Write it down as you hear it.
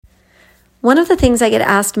One of the things I get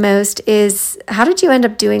asked most is, how did you end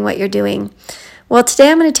up doing what you're doing? Well, today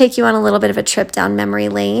I'm going to take you on a little bit of a trip down memory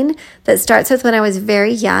lane that starts with when I was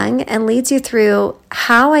very young and leads you through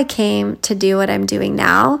how I came to do what I'm doing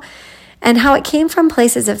now and how it came from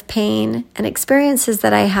places of pain and experiences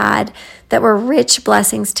that I had that were rich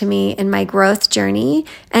blessings to me in my growth journey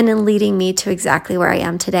and in leading me to exactly where I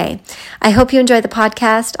am today. I hope you enjoy the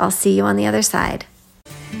podcast. I'll see you on the other side.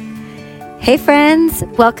 Hey friends,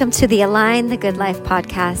 welcome to the Align the Good Life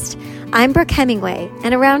podcast. I'm Brooke Hemingway,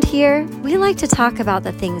 and around here, we like to talk about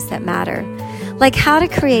the things that matter, like how to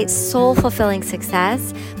create soul-fulfilling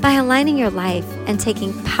success by aligning your life and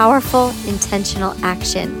taking powerful, intentional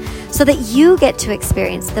action so that you get to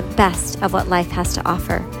experience the best of what life has to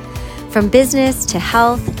offer. From business to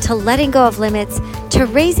health, to letting go of limits, to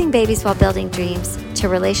raising babies while building dreams, to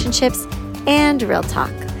relationships and real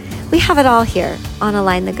talk. We have it all here on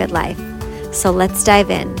Align the Good Life. So let's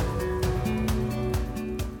dive in.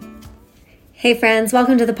 Hey friends,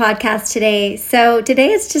 welcome to the podcast today. So today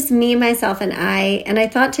it's just me, myself, and I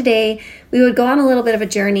thought today we would go on a little bit of a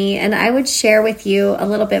journey and I would share with you a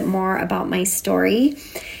little bit more about my story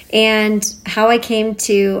and how I came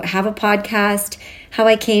to have a podcast, how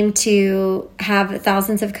I came to have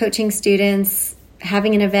thousands of coaching students,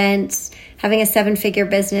 having an event, having a 7-figure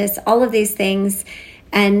business, all of these things,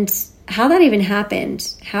 and how that even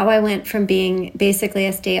happened, how I went from being basically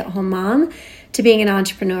a stay-at-home mom to being an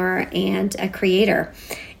entrepreneur and a creator.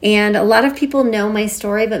 And a lot of people know my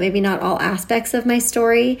story, but maybe not all aspects of my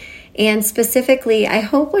story. And specifically, I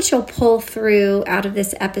hope what you'll pull through out of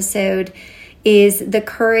this episode is the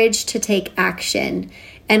courage to take action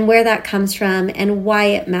and where that comes from and why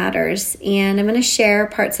it matters. And I'm going to share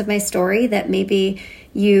parts of my story that maybe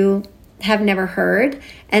you have never heard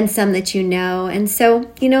and some that you know. And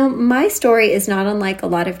so, my story is not unlike a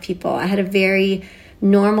lot of people. I had a very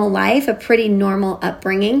normal life, a pretty normal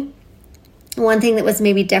upbringing. One thing that was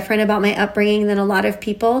maybe different about my upbringing than a lot of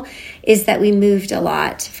people is that we moved a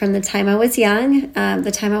lot. From the time I was young,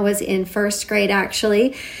 the time I was in first grade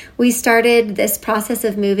actually, we started this process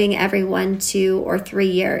of moving every 1, 2, or 3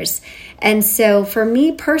 years. And so for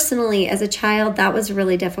me personally as a child, that was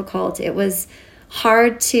really difficult. It was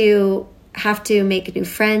hard to have to make new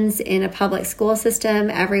friends in a public school system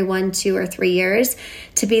every 1, 2, or 3 years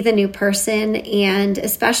to be the new person. And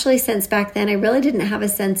especially since back then, I really didn't have a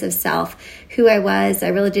sense of self, who I was. I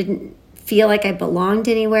really didn't feel like I belonged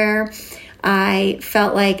anywhere. I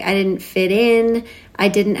felt like I didn't fit in. I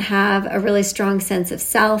didn't have a really strong sense of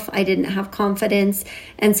self. I didn't have confidence.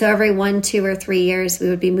 And so every 1, 2, or 3 years, we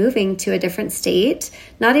would be moving to a different state,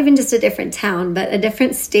 not even just a different town, but a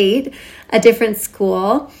different state, a different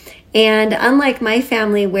school. And unlike my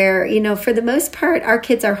family where, for the most part, our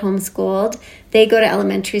kids are homeschooled. They go to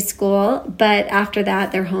elementary school, but after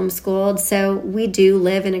that, they're homeschooled. So we do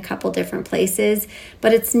live in a couple different places,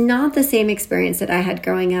 but it's not the same experience that I had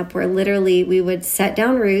growing up where literally we would set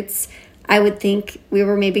down roots. I would think we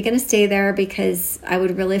were maybe going to stay there because I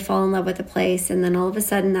would really fall in love with the place. And then all of a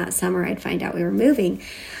sudden that summer, I'd find out we were moving.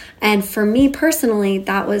 And for me personally,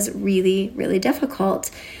 that was really, really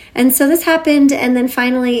difficult. And so this happened. And then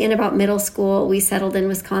finally in about middle school, we settled in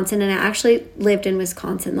Wisconsin. And I actually lived in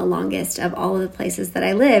Wisconsin the longest of all of the places that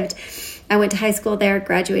I lived. I went to high school there,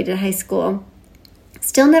 graduated high school.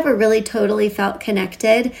 Still never really totally felt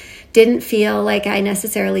connected. Didn't feel like I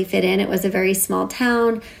necessarily fit in. It was a very small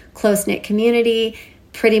town, close-knit community.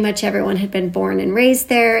 Pretty much everyone had been born and raised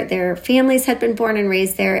there. Their families had been born and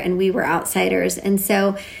raised there, and we were outsiders. And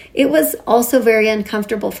so it was also very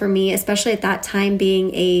uncomfortable for me, especially at that time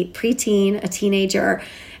being a preteen, a teenager,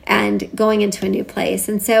 and going into a new place.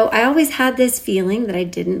 And so I always had this feeling that I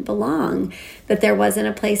didn't belong, that there wasn't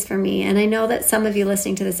a place for me. And I know that some of you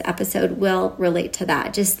listening to this episode will relate to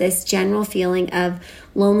that, just this general feeling of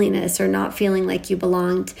loneliness or not feeling like you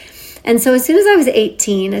belonged. And so as soon as I was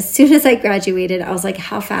 18, as soon as I graduated, I was like,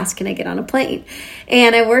 how fast can I get on a plane?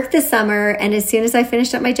 And I worked this summer, and as soon as I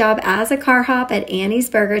finished up my job as a car hop at Annie's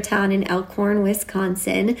Burger Town in Elkhorn,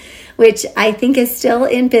 Wisconsin, which I think is still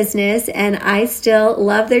in business, and I still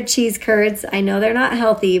love their cheese curds. I know they're not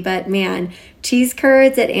healthy, but man, cheese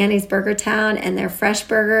curds at Annie's Burger Town and their fresh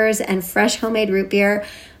burgers and fresh homemade root beer,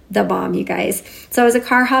 the bomb, you guys. So I was a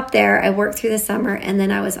car hop there. I worked through the summer, and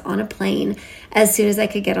then I was on a plane as soon as I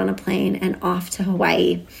could get on a plane and off to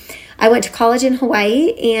Hawaii. I went to college in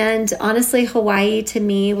Hawaii, and honestly, Hawaii to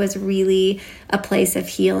me was really a place of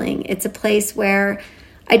healing. It's a place where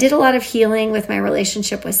I did a lot of healing with my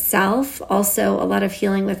relationship with self, also a lot of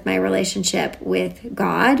healing with my relationship with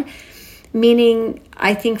God. Meaning,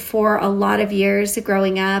 I think for a lot of years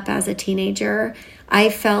growing up as a teenager, I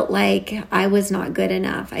felt like I was not good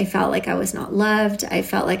enough. I felt like I was not loved. I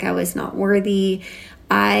felt like I was not worthy.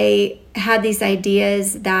 I had these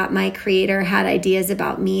ideas that my Creator had ideas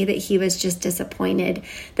about me, that He was just disappointed,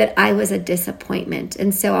 that I was a disappointment.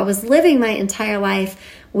 And so I was living my entire life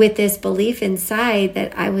with this belief inside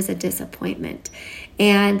that I was a disappointment.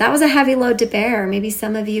 And that was a heavy load to bear. Maybe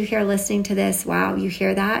some of you here listening to this, wow, you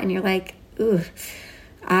hear that and you're like, ooh,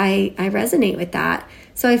 I resonate with that.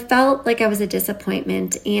 So I felt like I was a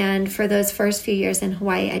disappointment. And for those first few years in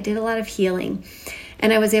Hawaii, I did a lot of healing.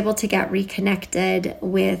 And I was able to get reconnected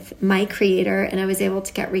with my Creator, and I was able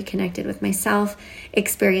to get reconnected with myself,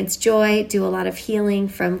 experience joy, do a lot of healing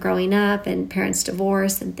from growing up and parents'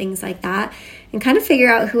 divorce and things like that, and kind of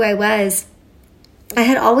figure out who I was. I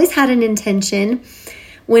had always had an intention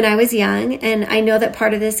when I was young, and I know that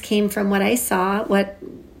part of this came from what I saw, what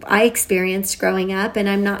I experienced growing up. And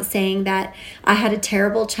I'm not saying that I had a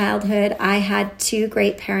terrible childhood. I had two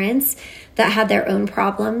great parents that had their own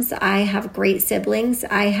problems. I have great siblings.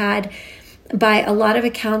 I had, by a lot of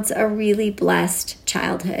accounts, a really blessed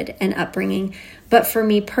childhood and upbringing. But for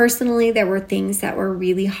me personally, there were things that were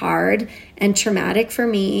really hard and traumatic for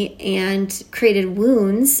me and created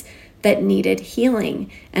wounds that needed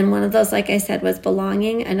healing. And one of those, like I said, was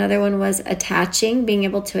belonging. Another one was attaching, being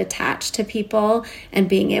able to attach to people and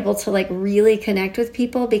being able to like really connect with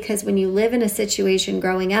people. Because when you live in a situation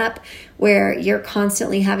growing up where you're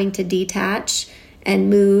constantly having to detach and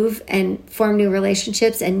move and form new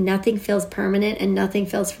relationships and nothing feels permanent and nothing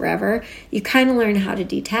feels forever, you kind of learn how to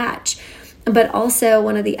detach. But also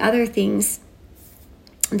one of the other things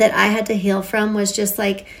that I had to heal from was just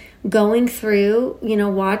like going through,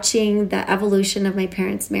 watching the evolution of my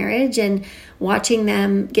parents' marriage and watching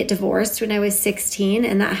them get divorced when I was 16.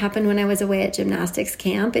 And that happened when I was away at gymnastics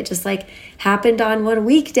camp. It just like happened on one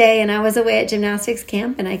weekday and I was away at gymnastics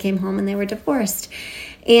camp and I came home and they were divorced.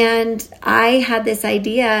 And I had this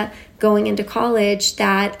idea going into college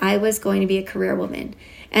that I was going to be a career woman.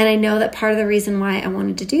 And I know that part of the reason why I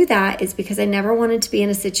wanted to do that is because I never wanted to be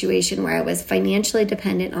in a situation where I was financially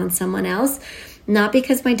dependent on someone else. Not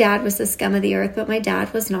because my dad was the scum of the earth, but my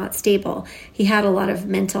dad was not stable. He had a lot of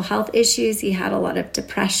mental health issues. He had a lot of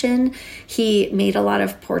depression. He made a lot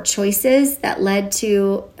of poor choices that led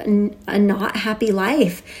to a not happy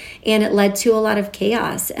life. And it led to a lot of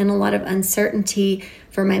chaos and a lot of uncertainty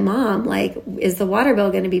for my mom. Like, is the water bill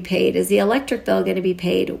going to be paid? Is the electric bill going to be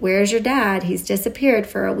paid? Where's your dad? He's disappeared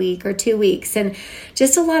for a week or 2 weeks. And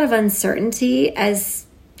just a lot of uncertainty as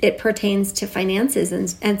it pertains to finances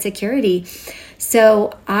and security.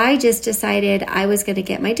 So I just decided I was going to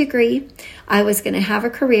get my degree, I was going to have a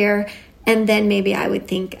career, and then maybe I would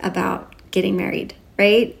think about getting married,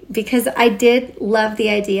 right? Because I did love the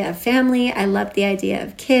idea of family. I loved the idea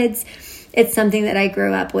of kids. It's something that I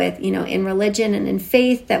grew up with, in religion and in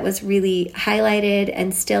faith that was really highlighted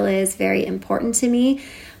and still is very important to me.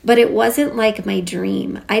 But it wasn't like my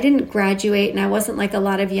dream. I didn't graduate, and I wasn't like a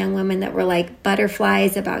lot of young women that were like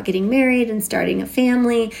butterflies about getting married and starting a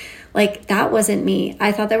family. Like, that wasn't me.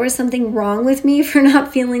 I thought there was something wrong with me for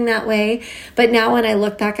not feeling that way. But now when I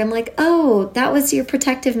look back, I'm like, oh, that was your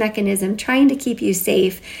protective mechanism trying to keep you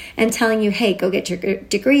safe and telling you, hey, go get your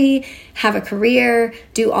degree, have a career,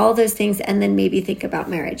 do all those things, and then maybe think about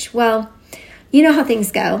marriage. Well, you know how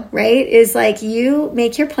things go, right? Is like you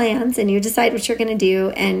make your plans and you decide what you're going to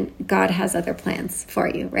do, and God has other plans for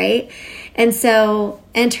you, right? And so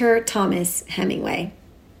enter Thomas Hemingway.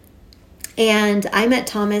 And I met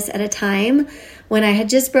Thomas at a time when I had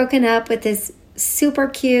just broken up with this super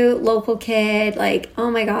cute local kid. Like, oh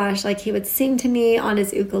my gosh, like he would sing to me on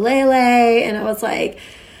his ukulele. And I was like,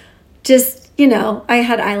 I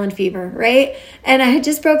had island fever, right? And I had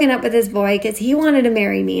just broken up with this boy because he wanted to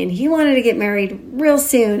marry me and he wanted to get married real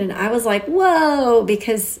soon. And I was like, whoa,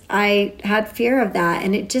 because I had fear of that.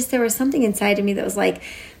 And there was something inside of me that was like,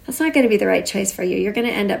 that's not going to be the right choice for you. You're going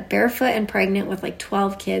to end up barefoot and pregnant with like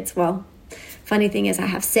 12 kids. Well, funny thing is I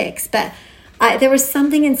have 6, but there was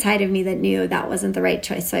something inside of me that knew that wasn't the right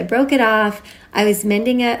choice. So I broke it off. I was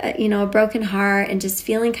mending a broken heart and just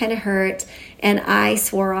feeling kind of hurt. And I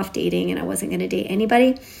swore off dating and I wasn't going to date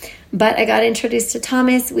anybody. But I got introduced to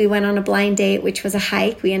Thomas. We went on a blind date, which was a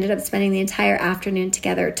hike. We ended up spending the entire afternoon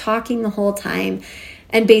together, talking the whole time.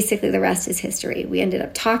 And basically the rest is history. We ended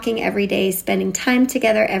up talking every day, spending time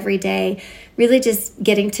together every day, really just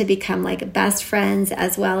getting to become like best friends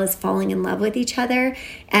as well as falling in love with each other.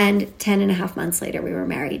 And 10.5 months later, we were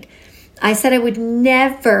married. I said I would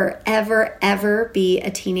never, ever, ever be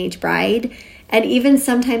a teenage bride. And even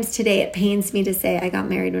sometimes today, it pains me to say I got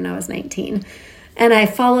married when I was 19. And I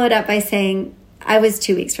followed up by saying I was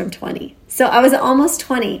 2 weeks from 20. So I was almost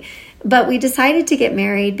 20. But we decided to get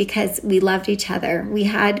married because we loved each other. We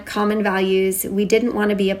had common values. We didn't want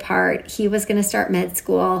to be apart. He was going to start med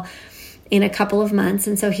school in a couple of months,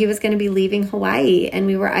 and so he was going to be leaving Hawaii, and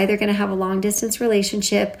we were either going to have a long distance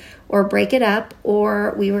relationship or break it up,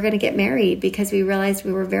 or we were going to get married because we realized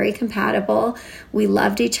we were very compatible. We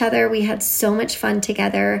loved each other. We had so much fun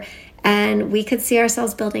together, and we could see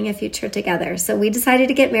ourselves building a future together. So we decided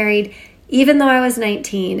to get married, even though I was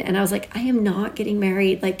 19, and I was like, I am not getting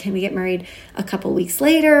married. Like, can we get married a couple weeks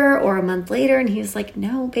later or a month later? And he was like,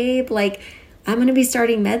 no, babe, like, I'm going to be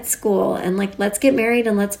starting med school, and like, let's get married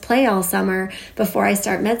and let's play all summer before I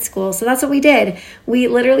start med school. So that's what we did. We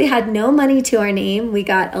literally had no money to our name. We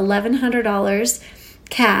got $1,100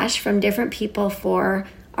 cash from different people for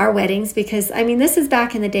our weddings because, I mean, this is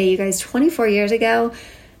back in the day, you guys, 24 years ago,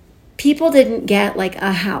 people didn't get like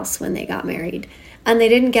a house when they got married. And they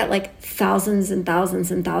didn't get like thousands and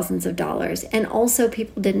thousands and thousands of dollars. And also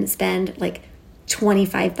people didn't spend like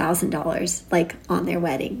 $25,000 like on their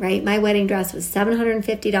wedding, right? My wedding dress was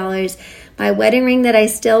 $750. My wedding ring that I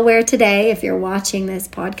still wear today, if you're watching this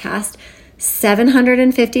podcast,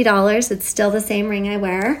 $750. It's still the same ring I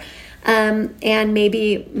wear. And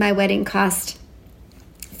maybe my wedding cost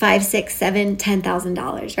 $5,000, $6,000, $7,000,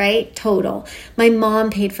 $10,000, right? Total. My mom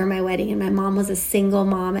paid for my wedding, and my mom was a single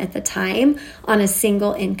mom at the time on a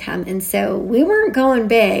single income. And so we weren't going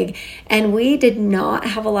big, and we did not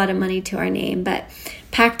have a lot of money to our name, but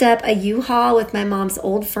packed up a U-Haul with my mom's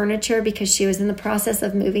old furniture because she was in the process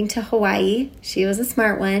of moving to Hawaii. She was a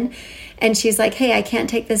smart one. And she's like, hey, I can't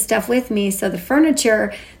take this stuff with me. So the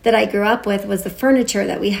furniture that I grew up with was the furniture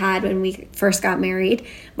that we had when we first got married.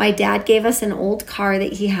 My dad gave us an old car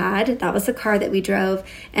that he had. That was the car that we drove.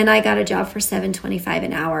 And I got a job for $7.25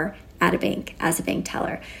 an hour at a bank as a bank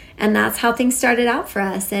teller. And that's how things started out for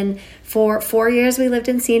us. And for 4 years, we lived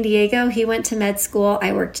in San Diego. He went to med school.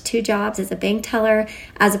 I worked 2 jobs as a bank teller,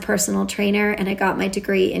 as a personal trainer, and I got my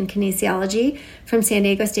degree in kinesiology from San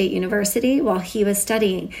Diego State University while he was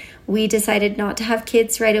studying. We decided not to have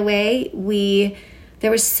kids right away.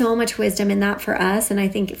 There was so much wisdom in that for us, and I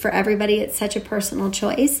think for everybody, it's such a personal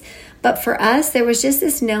choice. But for us, there was just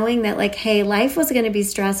this knowing that, like, hey, life was going to be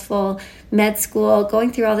stressful. Med school,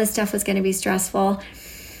 going through all this stuff was going to be stressful.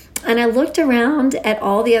 And I looked around at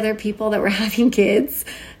all the other people that were having kids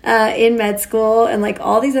in med school and like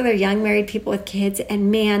all these other young married people with kids.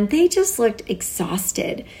 And man, they just looked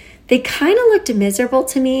exhausted. They kind of looked miserable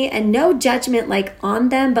to me, and no judgment like on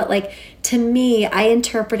them. But like to me, I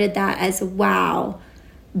interpreted that as, wow,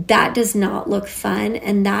 that does not look fun.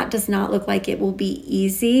 And that does not look like it will be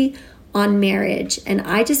easy on marriage. And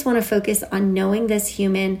I just want to focus on knowing this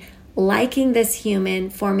human, liking this human,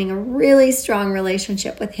 forming a really strong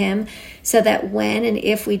relationship with him so that when and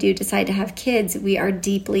if we do decide to have kids, we are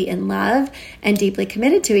deeply in love and deeply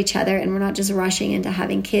committed to each other. And we're not just rushing into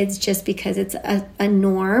having kids just because it's a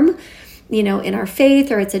norm, you know, in our faith,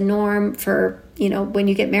 or it's a norm for, you know, when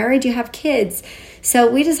you get married, you have kids. So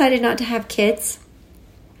we decided not to have kids,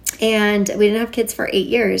 and we didn't have kids for 8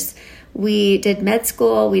 years. We did med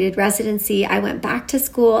school, we did residency. I went back to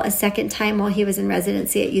school a second time while he was in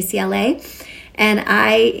residency at UCLA. And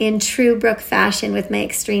I, in true Brooke fashion with my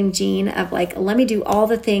extreme gene of like, let me do all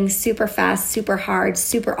the things super fast, super hard,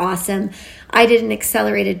 super awesome, I did an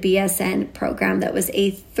accelerated BSN program that was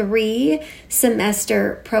a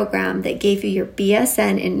 3-semester program that gave you your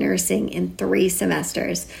BSN in nursing in 3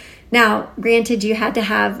 semesters. Now, granted, you had to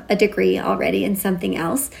have a degree already in something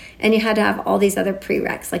else, and you had to have all these other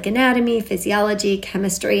prereqs like anatomy, physiology,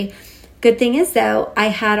 chemistry. Good thing is, though, I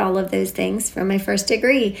had all of those things from my first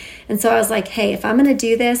degree. And so I was like, hey, if I'm going to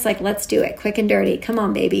do this, like, let's do it quick and dirty. Come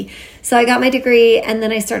on, baby. So I got my degree, and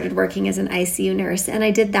then I started working as an ICU nurse. And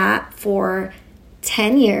I did that for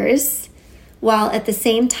 10 years while at the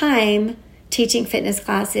same time teaching fitness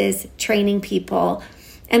classes, training people.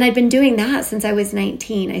 And I'd been doing that since I was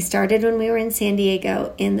 19. I started when we were in San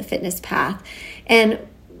Diego in the fitness path. And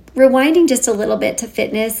rewinding just a little bit to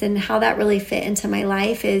fitness and how that really fit into my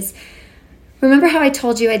life is, remember how I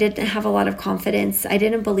told you I didn't have a lot of confidence? I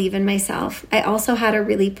didn't believe in myself. I also had a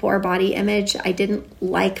really poor body image. I didn't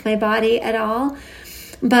like my body at all.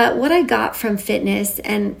 But what I got from fitness,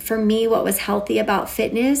 and for me, what was healthy about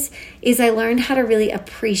fitness, is I learned how to really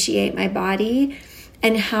appreciate my body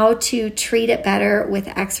and how to treat it better with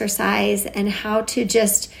exercise and how to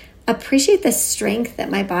just appreciate the strength that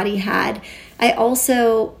my body had. I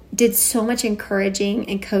also did so much encouraging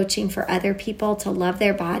and coaching for other people to love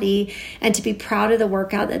their body and to be proud of the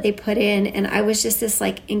workout that they put in. And I was just this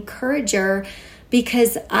like encourager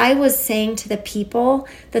because I was saying to the people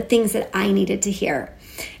the things that I needed to hear.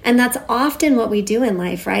 And that's often what we do in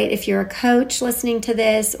life, right? If you're a coach listening to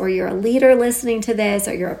this, or you're a leader listening to this,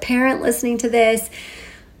 or you're a parent listening to this,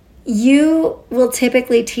 you will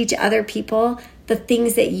typically teach other people the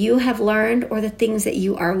things that you have learned or the things that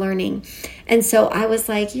you are learning. And so I was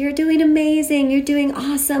like, you're doing amazing. You're doing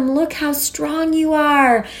awesome. Look how strong you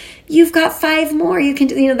are. You've got 5 more. You can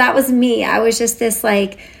do, that was me. I was just this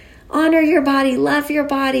like, honor your body, love your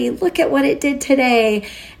body, look at what it did today.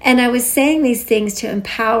 And I was saying these things to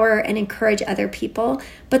empower and encourage other people,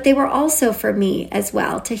 but they were also for me as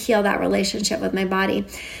well, to heal that relationship with my body.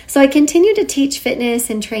 So I continued to teach fitness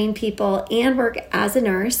and train people and work as a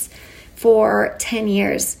nurse for 10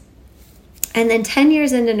 years. And then 10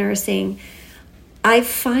 years into nursing, I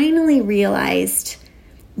finally realized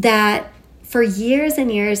that for years and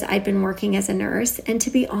years I'd been working as a nurse. And to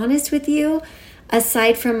be honest with you,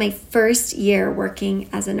 aside from my first year working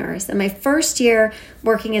as a nurse, and my first year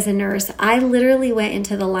working as a nurse, I literally went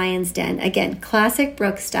into the lion's den. Again, classic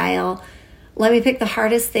Brooke style. Let me pick the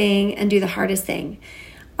hardest thing and do the hardest thing.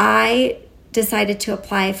 I decided to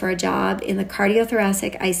apply for a job in the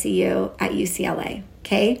cardiothoracic ICU at UCLA,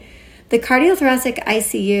 okay? The cardiothoracic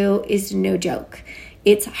ICU is no joke.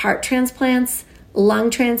 It's heart transplants, lung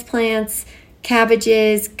transplants,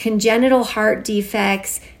 cabbages, congenital heart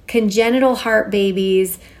defects, congenital heart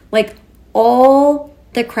babies, like all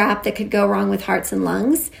the crap that could go wrong with hearts and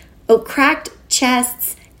lungs. Oh, cracked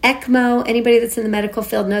chests, ECMO, anybody that's in the medical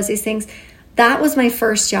field knows these things. That was my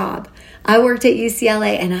first job. I worked at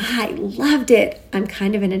UCLA and I loved it. I'm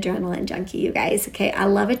kind of an adrenaline junkie, you guys. Okay, I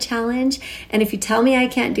love a challenge. And if you tell me I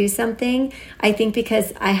can't do something, I think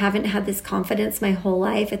because I haven't had this confidence my whole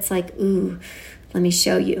life, it's like, ooh, let me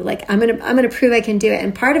show you. Like I'm gonna prove I can do it.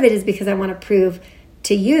 And part of it is because I want to prove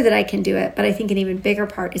to you that I can do it. But I think an even bigger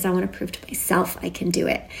part is I want to prove to myself I can do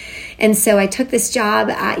it. And so I took this job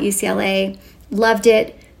at UCLA, loved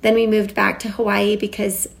it. Then we moved back to Hawaii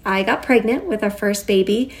because I got pregnant with our first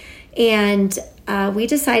baby. And we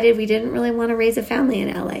decided we didn't really want to raise a family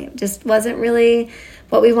in LA. It just wasn't really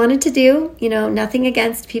what we wanted to do. Nothing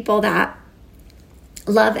against people that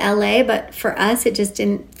love LA, but for us, it just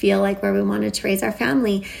didn't feel like where we wanted to raise our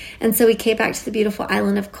family. And so we came back to the beautiful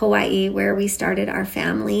island of Kauai, where we started our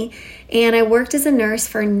family. And I worked as a nurse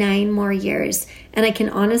for 9 more years. And I can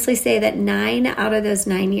honestly say that 9 out of those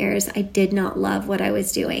 9 years, I did not love what I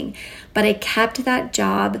was doing. But I kept that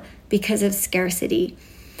job because of scarcity.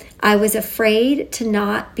 I was afraid to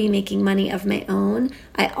not be making money of my own.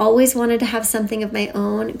 I always wanted to have something of my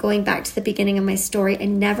own. Going back to the beginning of my story, I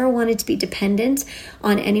never wanted to be dependent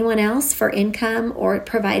on anyone else for income or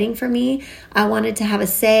providing for me. I wanted to have a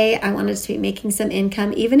say. I wanted to be making some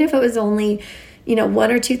income, even if it was only,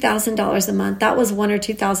 $1,000 or $2,000 a month. That was $1,000 or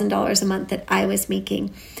 $2,000 a month that I was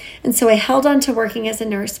making. And so I held on to working as a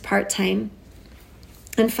nurse part-time.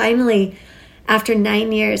 And finally, after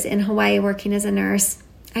 9 years in Hawaii working as a nurse,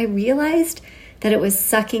 I realized that it was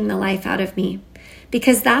sucking the life out of me,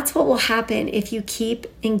 because that's what will happen if you keep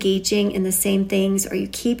engaging in the same things, or you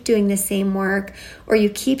keep doing the same work, or you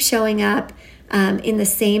keep showing up in the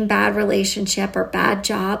same bad relationship or bad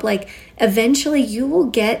job. Like eventually you will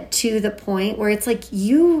get to the point where it's like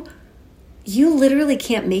you literally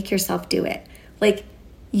can't make yourself do it. Like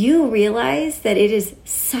you realize that it is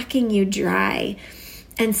sucking you dry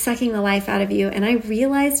and sucking the life out of you. And I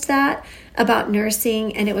realized that about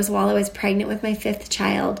nursing, and it was while I was pregnant with my 5th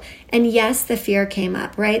child. And yes, the fear came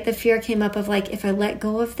up, right? The fear came up of like, if I let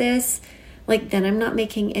go of this, like then I'm not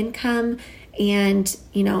making income. And,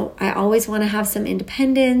 I always want to have some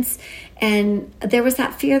independence. And there was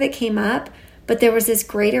that fear that came up, but there was this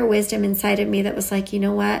greater wisdom inside of me that was like, you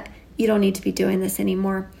know what? You don't need to be doing this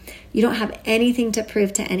anymore. You don't have anything to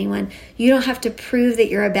prove to anyone. You don't have to prove that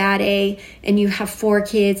you're a bad A and you have 4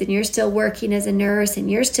 kids and you're still working as a nurse and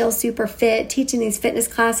you're still super fit, teaching these fitness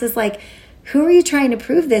classes. Like, who are you trying to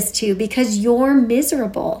prove this to? Because you're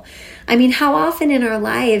miserable. I mean, how often in our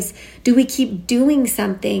lives do we keep doing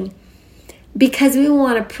something because we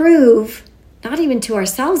want to prove, not even to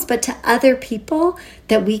ourselves, but to other people,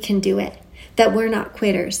 that we can do it, that we're not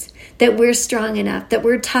quitters, that we're strong enough, that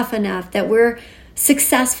we're tough enough, that we're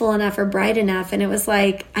successful enough or bright enough. And it was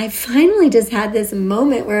like, I finally just had this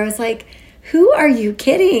moment where I was like, who are you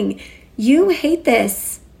kidding? You hate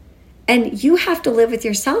this. And you have to live with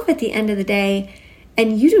yourself at the end of the day.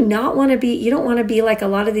 And you don't want to be like a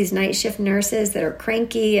lot of these night shift nurses that are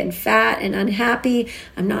cranky and fat and unhappy.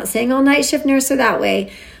 I'm not saying all night shift nurses are that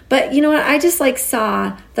way. But you know what? I just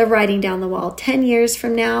saw the writing down the wall. 10 years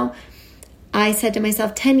from now, I said to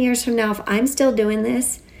myself, 10 years from now, if I'm still doing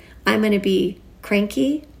this, I'm going to be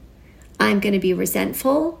cranky. I'm going to be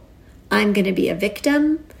resentful. I'm going to be a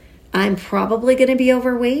victim. I'm probably going to be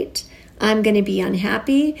overweight. I'm going to be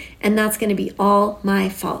unhappy, and that's going to be all my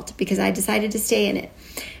fault because I decided to stay in it.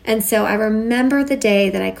 And so I remember the day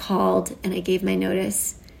that I called and I gave my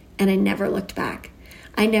notice, and I never looked back.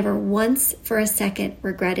 I never once for a second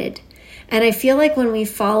regretted. And I feel like when we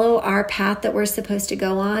follow our path that we're supposed to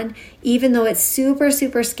go on, even though it's super,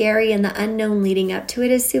 super scary and the unknown leading up to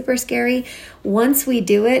it is super scary, once we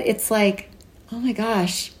do it, it's like, oh my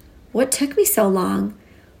gosh, what took me so long?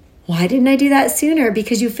 Why didn't I do that sooner?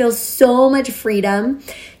 Because you feel so much freedom.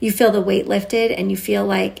 You feel the weight lifted and you feel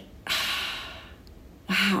like,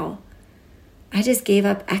 wow, I just gave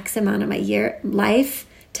up X amount of my life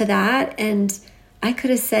to that. And I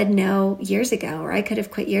could have said no years ago, or I could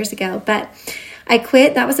have quit years ago, but I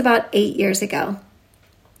quit. That was about 8 years ago.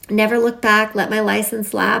 Never looked back, let my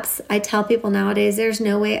license lapse. I tell people nowadays, there's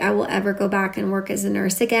no way I will ever go back and work as a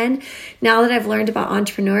nurse again. Now that I've learned about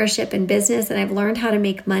entrepreneurship and business, and I've learned how to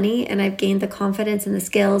make money, and I've gained the confidence and the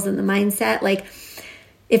skills and the mindset, like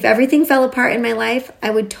if everything fell apart in my life,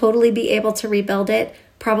 I would totally be able to rebuild it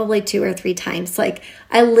probably 2 or 3 times. Like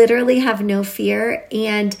I literally have no fear,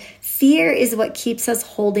 and fear is what keeps us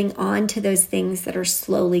holding on to those things that are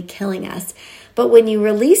slowly killing us. But when you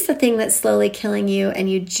release the thing that's slowly killing you and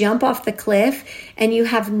you jump off the cliff and you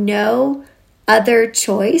have no other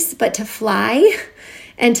choice but to fly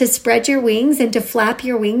and to spread your wings and to flap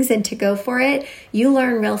your wings and to go for it, you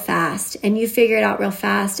learn real fast and you figure it out real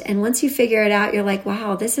fast. And once you figure it out, you're like,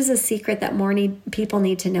 wow, this is a secret that more people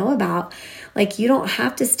need to know about. Like you don't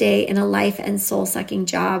have to stay in a life and soul-sucking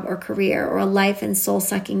job or career, or a life and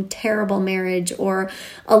soul-sucking terrible marriage, or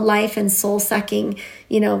a life and soul-sucking,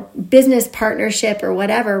 business partnership or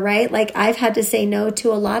whatever, right? Like I've had to say no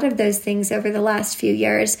to a lot of those things over the last few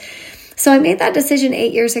years. So I made that decision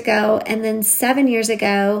 8 years ago. And then 7 years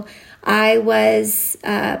ago, I was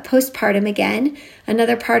postpartum again.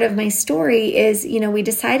 Another part of my story is, we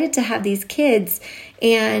decided to have these kids,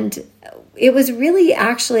 and it was really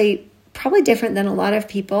actually probably different than a lot of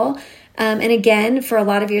people. And again, for a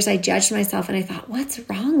lot of years, I judged myself and I thought, what's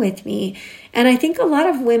wrong with me? And I think a lot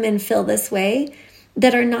of women feel this way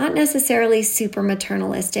that are not necessarily super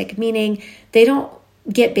maternalistic, meaning they don't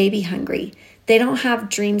get baby hungry. They don't have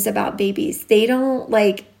dreams about babies. They don't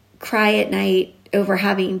cry at night over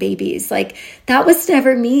having babies. Like that was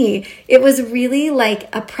never me. It was really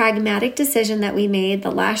like a pragmatic decision that we made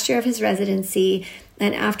the last year of his residency.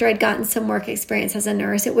 And after I'd gotten some work experience as a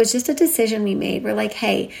nurse, it was just a decision we made. We're like,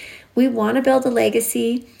 hey, we want to build a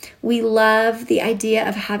legacy. We love the idea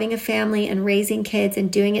of having a family and raising kids and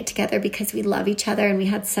doing it together because we love each other and we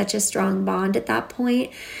had such a strong bond at that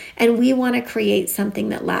point. And we want to create something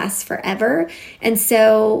that lasts forever. And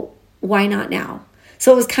so why not now?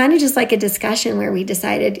 So it was kind of just like a discussion where we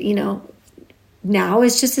decided, now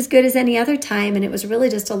is just as good as any other time. And it was really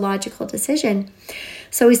just a logical decision.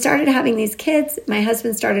 So we started having these kids. My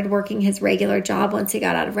husband started working his regular job once he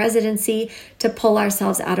got out of residency to pull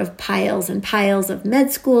ourselves out of piles and piles of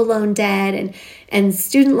med school loan debt and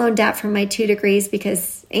student loan debt from my 2 degrees,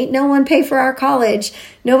 because ain't no one pay for our college.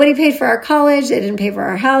 Nobody paid for our college. They didn't pay for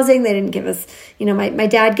our housing. They didn't give us, my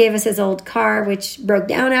dad gave us his old car, which broke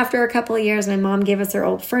down after a couple of years. My mom gave us her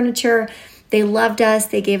old furniture. They loved us.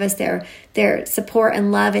 They gave us their support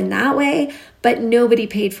and love in that way, but nobody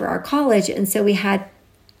paid for our college. And so we had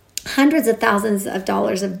hundreds of thousands of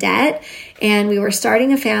dollars of debt, and we were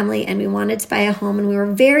starting a family and we wanted to buy a home, and we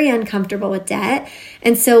were very uncomfortable with debt.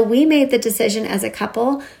 And so we made the decision as a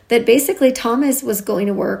couple that basically Thomas was going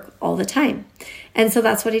to work all the time. And so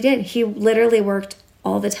that's what he did. He literally worked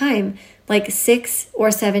all the time, like 6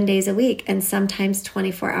 or 7 days a week, and sometimes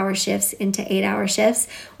 24-hour shifts into 8-hour shifts,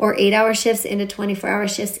 or 8-hour shifts into 24-hour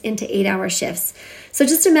shifts into 8-hour shifts. So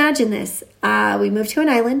just imagine this. We moved to an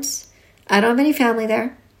island. I don't have any family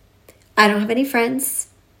there. I don't have any friends,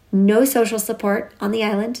 no social support on the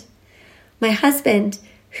island. My husband,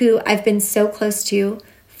 who I've been so close to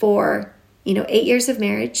for, 8 years of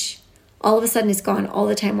marriage, all of a sudden is gone all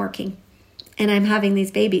the time working. And I'm having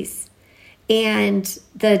these babies. And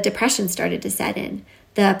the depression started to set in,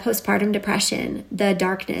 the postpartum depression, the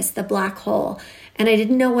darkness, the black hole. And I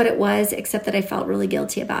didn't know what it was, except that I felt really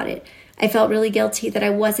guilty about it. I felt really guilty that I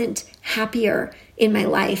wasn't happier in my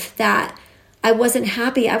life, that I wasn't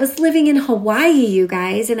happy. I was living in Hawaii, you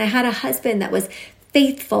guys, and I had a husband that was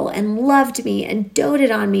faithful and loved me and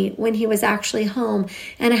doted on me when he was actually home.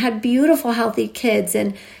 And I had beautiful, healthy kids.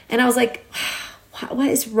 And I was like, what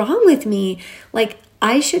is wrong with me? Like,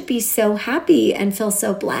 I should be so happy and feel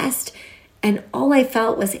so blessed. And all I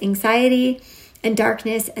felt was anxiety and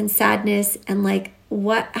darkness and sadness and like,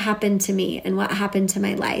 what happened to me and what happened to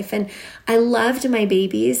my life? And I loved my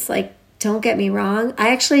babies, like, don't get me wrong. I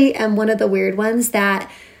actually am one of the weird ones that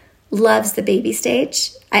loves the baby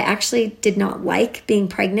stage. I actually did not like being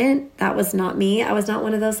pregnant. That was not me. I was not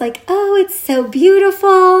one of those like, oh, it's so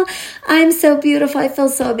beautiful. I'm so beautiful. I feel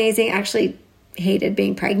so amazing. I actually hated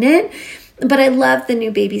being pregnant. But I love the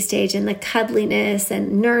new baby stage and the cuddliness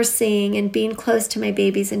and nursing and being close to my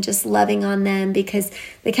babies and just loving on them because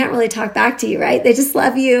they can't really talk back to you, right? They just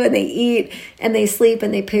love you and they eat and they sleep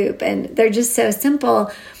and they poop and they're just so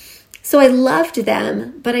simple. So I loved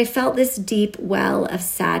them, but I felt this deep well of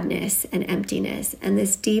sadness and emptiness and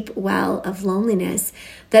this deep well of loneliness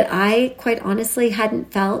that I quite honestly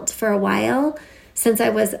hadn't felt for a while since I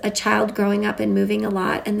was a child growing up and moving a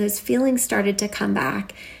lot. And those feelings started to come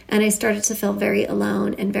back and I started to feel very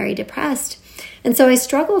alone and very depressed. And so I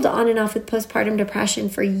struggled on and off with postpartum depression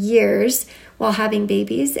for years while having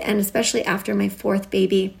babies, and especially after my fourth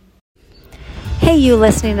baby. Hey, you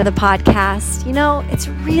listening to the podcast. You know, it's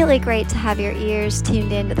really great to have your ears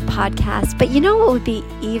tuned into the podcast, but you know what would be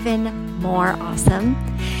even more awesome?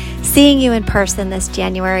 Seeing you in person this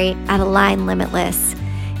January at Align Limitless.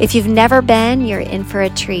 If you've never been, you're in for a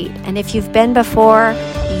treat. And if you've been before,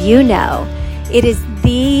 you know it is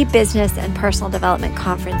the business and personal development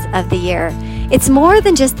conference of the year. It's more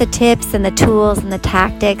than just the tips and the tools and the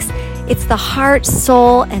tactics. It's the heart,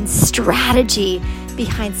 soul, and strategy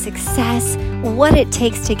behind success, what it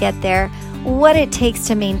takes to get there, what it takes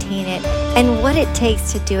to maintain it, and what it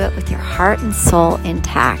takes to do it with your heart and soul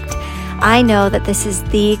intact. I know that this is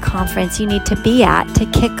the conference you need to be at to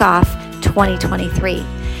kick off 2023.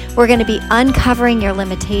 We're going to be uncovering your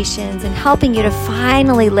limitations and helping you to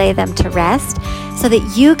finally lay them to rest so that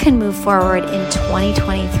you can move forward in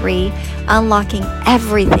 2023, unlocking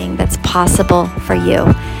everything that's possible for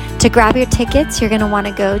you. To grab your tickets, you're going to want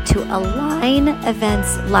to go to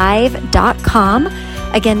AlignEventsLive.com.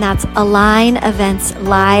 Again, that's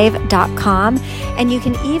AlignEventsLive.com. And you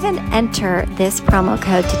can even enter this promo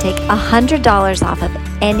code to take $100 off of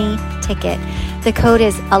any ticket. The code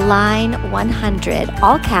is ALIGN100,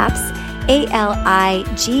 all caps,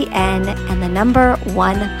 ALIGN, and the number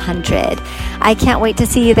 100. I can't wait to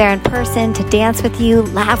see you there in person, to dance with you,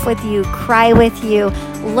 laugh with you, cry with you,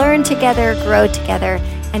 learn together, grow together,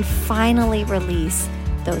 and finally release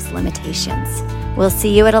those limitations. We'll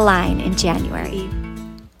see you at Align in January.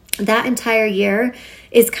 That entire year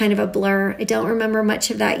is kind of a blur. I don't remember much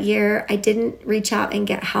of that year. I didn't reach out and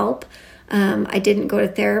get help. I didn't go to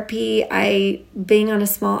therapy. Being on a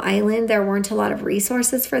small island, there weren't a lot of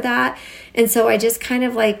resources for that. And so I just kind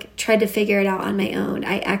of like tried to figure it out on my own.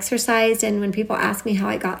 I exercised, and when people ask me how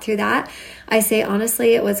I got through that, I say,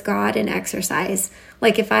 honestly, it was God and exercise.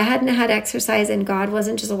 Like if I hadn't had exercise and God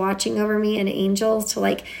wasn't just watching over me and angels to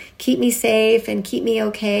like keep me safe and keep me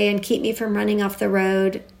okay and keep me from running off the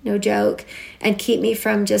road, no joke, and keep me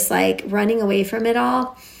from just like running away from it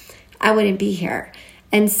all, I wouldn't be here.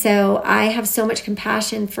 And so I have so much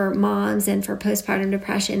compassion for moms and for postpartum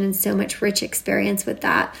depression and so much rich experience with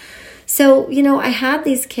that. So, you know, I had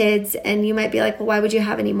these kids, and you might be like, well, why would you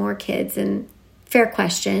have any more kids? And fair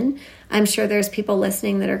question. I'm sure there's people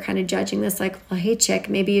listening that are kind of judging this like, well, hey, chick,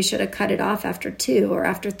 maybe you should have cut it off after 2 or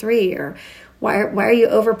after 3, or why are you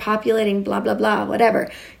overpopulating, blah, blah, blah,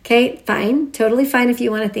 whatever. Okay, fine. Totally fine if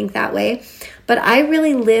you want to think that way. But I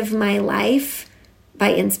really live my life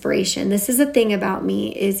by inspiration. This is the thing about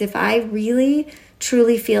me, is if I really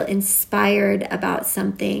truly feel inspired about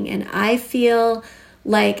something and I feel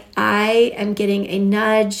like I am getting a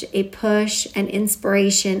nudge, a push, an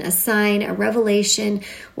inspiration, a sign, a revelation,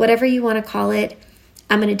 whatever you want to call it,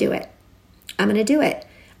 I'm going to do it. I'm going to do it.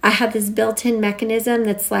 I have this built-in mechanism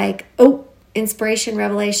that's like, oh, inspiration,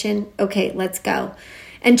 revelation, okay, let's go.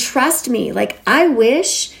 And trust me, like I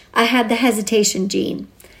wish I had the hesitation gene.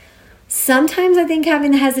 Sometimes I think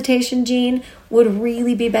having the hesitation gene would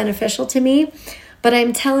really be beneficial to me, but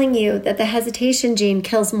I'm telling you that the hesitation gene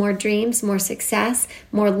kills more dreams, more success,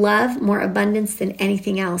 more love, more abundance than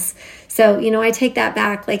anything else. So, you know, I take that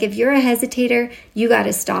back. Like if you're a hesitator, you got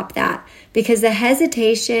to stop that, because the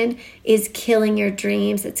hesitation is killing your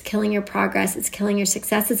dreams. It's killing your progress. It's killing your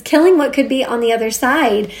success. It's killing what could be on the other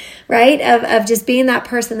side, right? Of just being that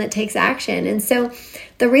person that takes action. And so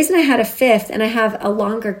the reason I had a 5th, and I have a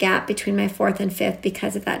longer gap between my 4th and 5th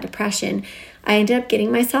because of that depression, I ended up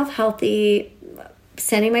getting myself healthy,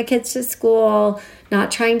 sending my kids to school,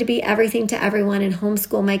 not trying to be everything to everyone and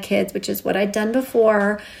homeschool my kids, which is what I'd done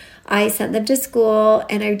before. I sent them to school,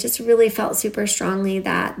 and I just really felt super strongly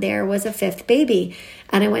that there was a 5th baby.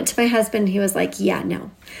 And I went to my husband, and he was like, yeah,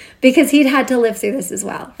 no, because he'd had to live through this as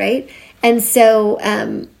well, right? And so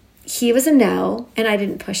he was a no, and I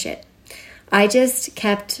didn't push it. I just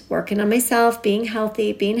kept working on myself, being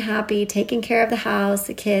healthy, being happy, taking care of the house,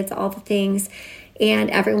 the kids, all the things. And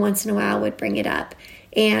every once in a while would bring it up.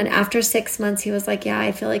 And after 6 months, he was like, yeah,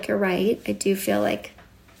 I feel like you're right. I feel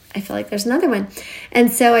like there's another one.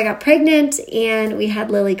 And so I got pregnant and we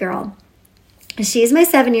had Lily girl. She's my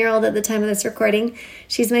 7-year-old at the time of this recording.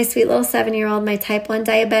 She's my sweet little 7-year-old, my type 1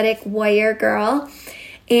 diabetic warrior girl.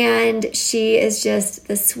 And she is just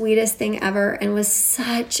the sweetest thing ever and was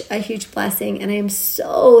such a huge blessing. And I am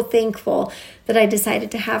so thankful that I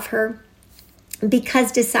decided to have her,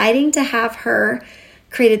 because deciding to have her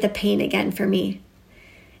created the pain again for me.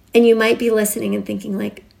 And you might be listening and thinking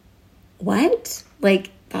like, what?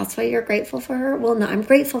 Like, that's why you're grateful for her? Well, no, I'm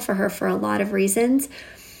grateful for her for a lot of reasons.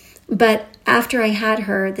 But after I had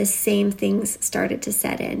her, the same things started to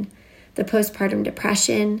set in. The postpartum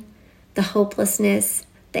depression, the hopelessness,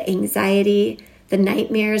 the anxiety, the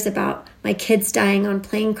nightmares about my kids dying on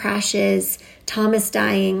plane crashes, Thomas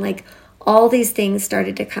dying, like all these things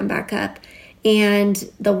started to come back up. And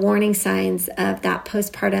the warning signs of that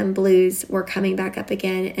postpartum blues were coming back up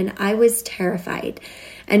again. And I was terrified.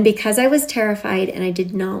 And because I was terrified and I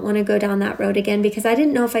did not want to go down that road again, because I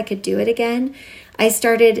didn't know if I could do it again, I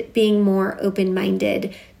started being more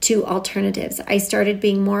open-minded to alternatives. I started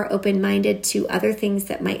being more open-minded to other things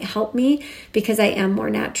that might help me, because I am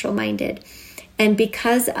more natural-minded. And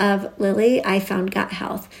because of Lily, I found gut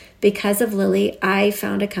health. Because of Lily, I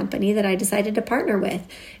found a company that I decided to partner with,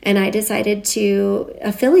 and I decided to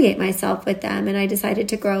affiliate myself with them, and I decided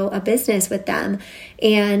to grow a business with them.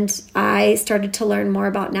 And I started to learn more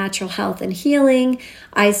about natural health and healing.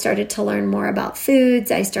 I started to learn more about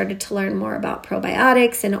foods. I started to learn more about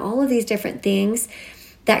probiotics and all of these different things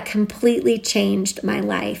that completely changed my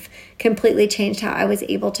life, completely changed how I was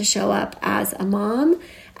able to show up as a mom,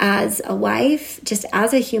 as a wife, just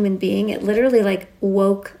as a human being. It literally like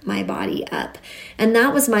woke my body up. And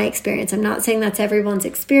that was my experience. I'm not saying that's everyone's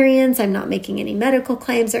experience. I'm not making any medical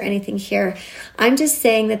claims or anything here. I'm just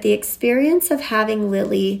saying that the experience of having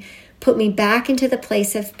Lily put me back into the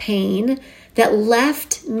place of pain that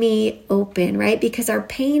left me open, right? Because our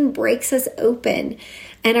pain breaks us open,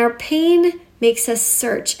 and our pain makes us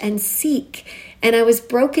search and seek. And I was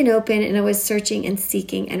broken open, and I was searching and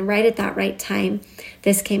seeking. And right at that right time,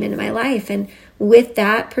 this came into my life. And with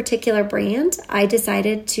that particular brand, I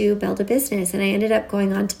decided to build a business. And I ended up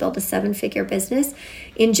going on to build a 7-figure business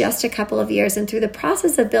in just a couple of years. And through the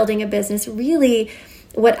process of building a business, really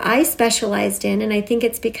what I specialized in, and I think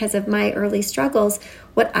it's because of my early struggles,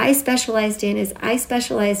 what I specialized in is I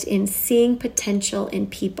specialized in seeing potential in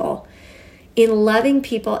people, in loving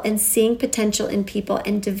people and seeing potential in people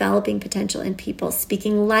and developing potential in people,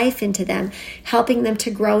 speaking life into them, helping them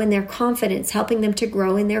to grow in their confidence, helping them to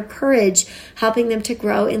grow in their courage, helping them to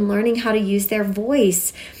grow in learning how to use their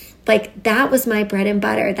voice. Like, that was my bread and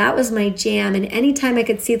butter. That was my jam. And anytime I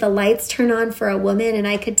could see the lights turn on for a woman and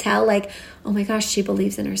I could tell, like, oh my gosh, she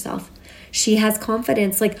believes in herself. She has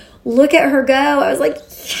confidence. Like, look at her go. I was like,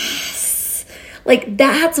 yes. Like,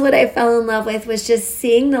 that's what I fell in love with, was just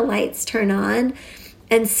seeing the lights turn on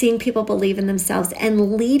and seeing people believe in themselves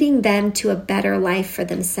and leading them to a better life for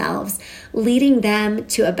themselves, leading them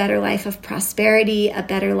to a better life of prosperity, a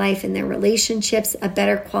better life in their relationships, a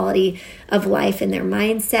better quality of life in their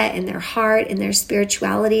mindset, in their heart, in their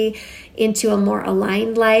spirituality, into a more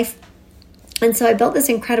aligned life. And so I built this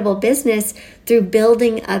incredible business through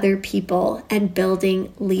building other people and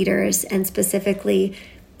building leaders, and specifically,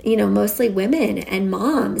 mostly women and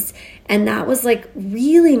moms. And that was like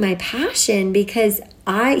really my passion, because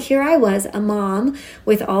here I was, a mom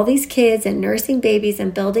with all these kids and nursing babies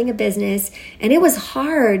and building a business. And it was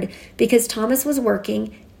hard because Thomas was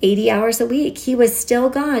working 80 hours a week. He was still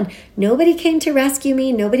gone. Nobody came to rescue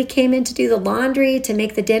me. Nobody came in to do the laundry, to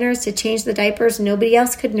make the dinners, to change the diapers. Nobody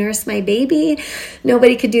else could nurse my baby.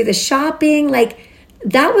 Nobody could do the shopping. Like,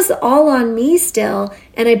 that was all on me still.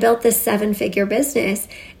 And I built this 7-figure business.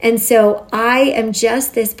 And so I am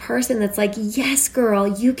just this person that's like, yes, girl,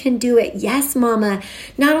 you can do it. Yes, mama.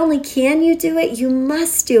 Not only can you do it, you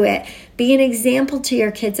must do it. Be an example to your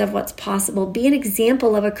kids of what's possible. Be an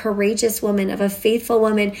example of a courageous woman, of a faithful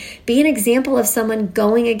woman. Be an example of someone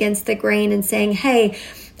going against the grain and saying, hey,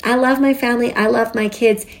 I love my family. I love my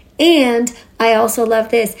kids. And I also love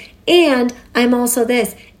this. And I'm also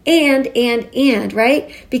this. And,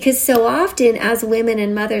 right? Because so often as women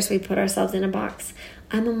and mothers, we put ourselves in a box.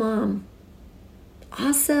 I'm a mom.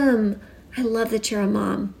 Awesome. I love that you're a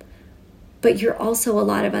mom. But you're also a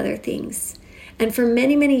lot of other things. And for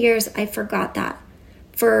many, many years, I forgot that.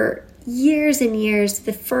 For years and years,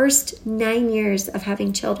 the first 9 years of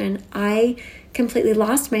having children, I completely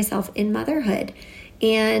lost myself in motherhood.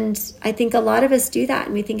 And I think a lot of us do that,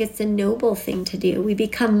 and we think it's a noble thing to do. We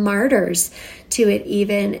become martyrs to it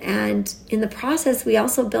even. And in the process, we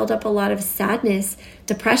also build up a lot of sadness,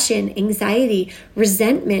 depression, anxiety,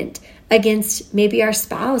 resentment against maybe our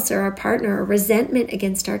spouse or our partner, or resentment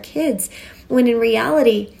against our kids, when in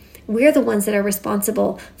reality, we're the ones that are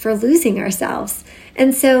responsible for losing ourselves.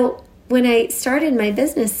 And so when I started my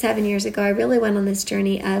business 7 years ago, I really went on this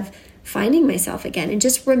journey of finding myself again and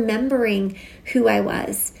just remembering who I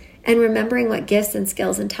was and remembering what gifts and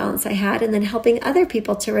skills and talents I had, and then helping other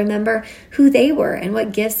people to remember who they were and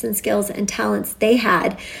what gifts and skills and talents they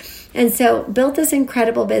had. And so built this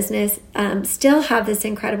incredible business, still have this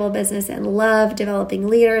incredible business, and love developing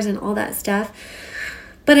leaders and all that stuff.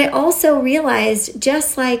 But I also realized,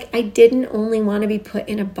 just like I didn't only want to be put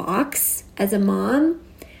in a box as a mom,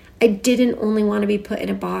 I didn't only want to be put in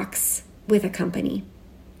a box with a company.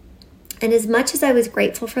 And as much as I was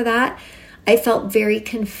grateful for that, I felt very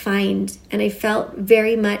confined, and I felt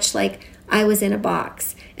very much like I was in a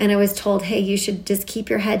box. And I was told, hey, you should just keep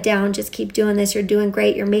your head down, just keep doing this, you're doing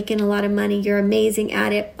great, you're making a lot of money, you're amazing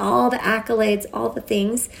at it, all the accolades, all the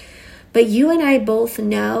things. But you and I both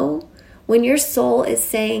know when your soul is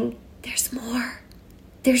saying, there's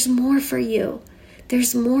more for you,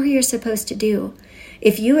 there's more you're supposed to do.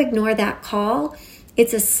 If you ignore that call,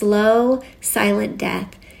 it's a slow, silent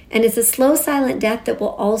death. And it's a slow, silent death that will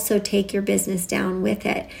also take your business down with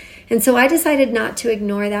it. And so I decided not to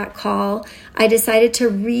ignore that call. I decided to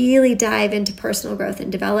really dive into personal growth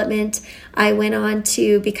and development. I went on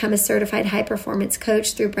to become a certified high performance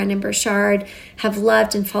coach through Brendon Burchard, have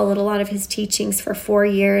loved and followed a lot of his teachings for 4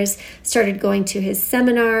 years, started going to his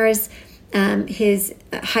seminars, his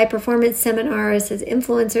high performance seminars, his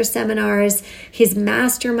influencer seminars, his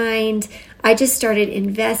mastermind. I just started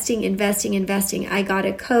investing. I got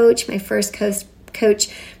a coach, my first coach,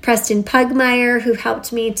 Preston Pugmire, who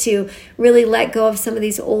helped me to really let go of some of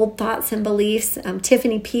these old thoughts and beliefs.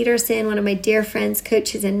 Tiffany Peterson, one of my dear friends,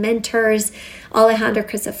 coaches and mentors. Alejandro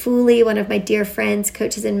Crisafulli, one of my dear friends,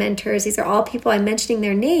 coaches and mentors. These are all people I'm mentioning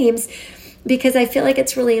their names because I feel like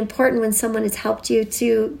it's really important when someone has helped you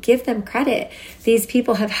to give them credit. These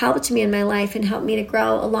people have helped me in my life and helped me to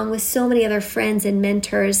grow, along with so many other friends and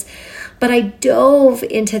mentors. But I dove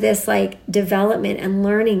into this like development and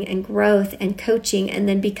learning and growth and coaching, and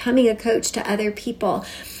then becoming a coach to other people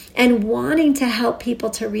and wanting to help people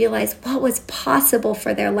to realize what was possible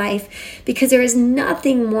for their life, because there is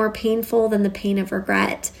nothing more painful than the pain of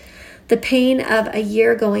regret. The pain of a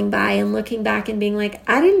year going by and looking back and being like,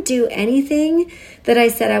 I didn't do anything that I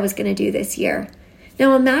said I was going to do this year.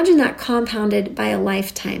 Now imagine that compounded by a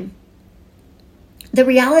lifetime. The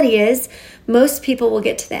reality is, most people will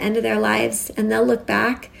get to the end of their lives and they'll look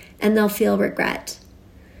back and they'll feel regret.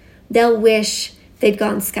 They'll wish they'd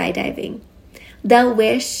gone skydiving. They'll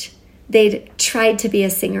wish they'd tried to be a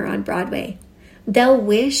singer on Broadway. They'll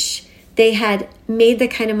wish they had made the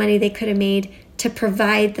kind of money they could have made to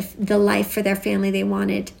provide the life for their family they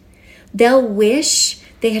wanted. They'll wish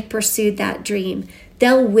they had pursued that dream.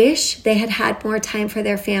 They'll wish they had had more time for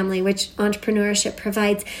their family, which entrepreneurship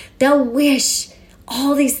provides. They'll wish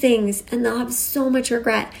all these things, and they'll have so much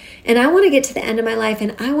regret. And I want to get to the end of my life,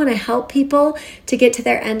 and I want to help people to get to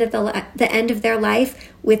their end of the end of their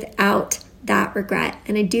life without that regret.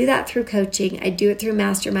 And I do that through coaching. I do it through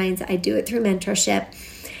masterminds. I do it through mentorship,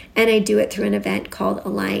 and I do it through an event called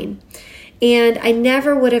Align. And I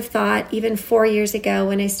never would have thought, even 4 years ago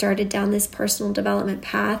when I started down this personal development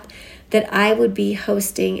path, that I would be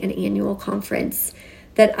hosting an annual conference,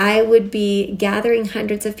 that I would be gathering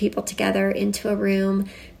hundreds of people together into a room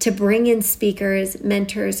to bring in speakers,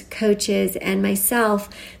 mentors, coaches, and myself,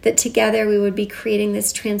 that together we would be creating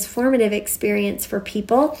this transformative experience for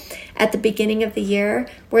people at the beginning of the year,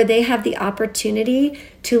 where they have the opportunity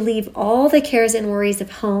to leave all the cares and worries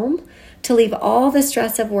of home, to leave all the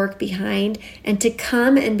stress of work behind, and to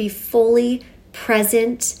come and be fully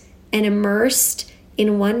present and immersed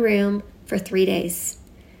in one room for 3 days.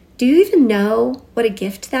 Do you even know what a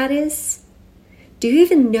gift that is? Do you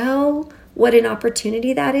even know what an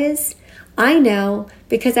opportunity that is? I know,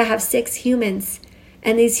 because I have 6 humans,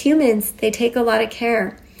 and these humans, they take a lot of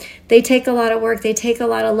care. They take a lot of work. They take a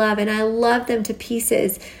lot of love, and I love them to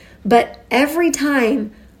pieces. But every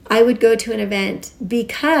time I would go to an event,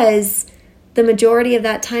 because the majority of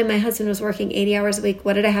that time my husband was working 80 hours a week,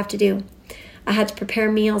 what did I have to do? I had to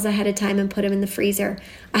prepare meals ahead of time and put them in the freezer.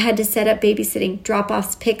 I had to set up babysitting,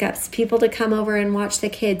 drop-offs, pickups, people to come over and watch the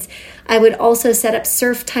kids. I would also set up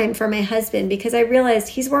surf time for my husband, because I realized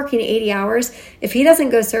he's working 80 hours. If he doesn't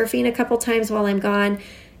go surfing a couple times while I'm gone,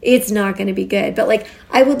 it's not going to be good. But like,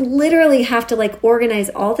 I would literally have to like organize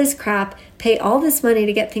all this crap, pay all this money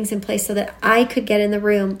to get things in place so that I could get in the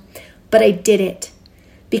room. But I did it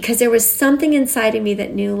because there was something inside of me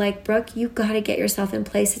that knew, like, Brooke, you got to get yourself in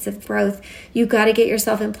places of growth. You got to get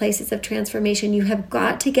yourself in places of transformation. You have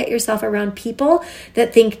got to get yourself around people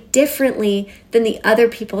that think differently than the other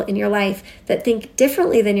people in your life, that think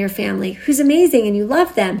differently than your family, who's amazing and you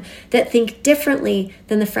love them, that think differently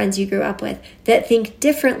than the friends you grew up with, that think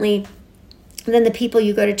differently than the people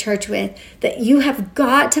you go to church with, that you have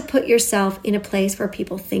got to put yourself in a place where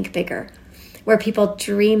people think bigger, where people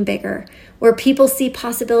dream bigger, where people see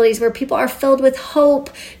possibilities, where people are filled with hope,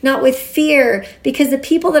 not with fear, because the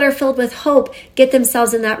people that are filled with hope get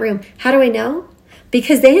themselves in that room. How do I know?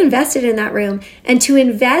 Because they invested in that room. And to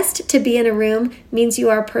invest to be in a room means you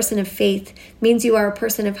are a person of faith, means you are a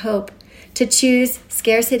person of hope. To choose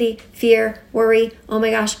scarcity, fear, worry, oh my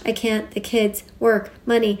gosh, I can't, the kids, work,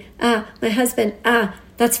 money, my husband,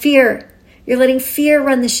 that's fear. You're letting fear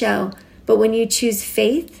run the show. But when you choose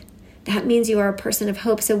faith, that means you are a person of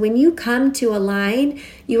hope. So when you come to align,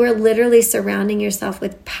 you are literally surrounding yourself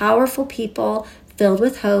with powerful people filled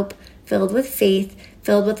with hope, filled with faith,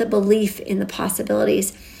 filled with a belief in the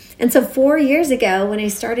possibilities. And so 4 years ago, when I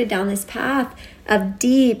started down this path of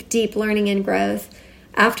deep, deep learning and growth,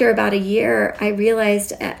 after about a year, I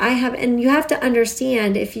realized and you have to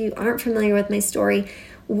understand, if you aren't familiar with my story,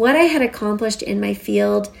 what I had accomplished in my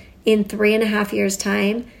field in 3.5 years'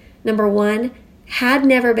 time. Number one, had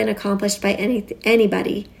never been accomplished by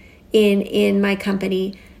anybody in my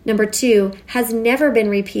company. Number two, has never been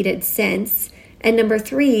repeated since. And number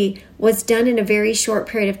three, was done in a very short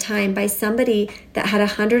period of time by somebody that had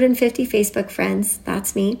 150 Facebook friends,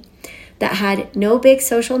 that's me, that had no big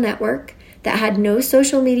social network, that had no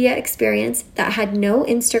social media experience, that had no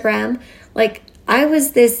Instagram. Like, I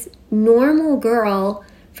was this normal girl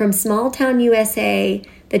from small town USA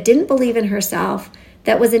that didn't believe in herself,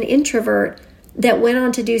 that was an introvert, that went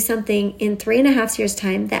on to do something in 3.5 years'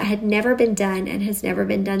 time that had never been done and has never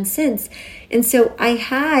been done since. And so I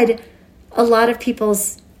had a lot of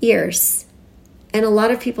people's ears and a lot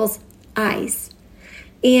of people's eyes.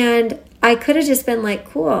 And I could have just been like,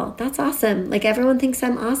 cool, that's awesome. Like, everyone thinks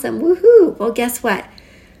I'm awesome. Woohoo. Well, guess what?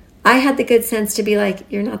 I had the good sense to be like,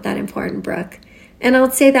 you're not that important, Brooke. And I'll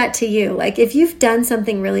say that to you. Like, if you've done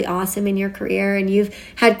something really awesome in your career and you've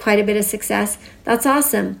had quite a bit of success, that's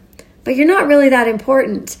awesome. But you're not really that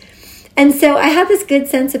important. And so I had this good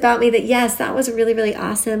sense about me that, yes, that was really, really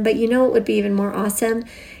awesome. But you know what would be even more awesome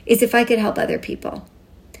is if I could help other people.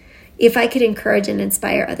 If I could encourage and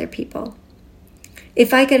inspire other people.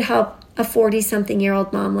 If I could help a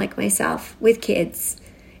 40-something-year-old mom like myself with kids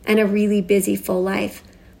and a really busy, full life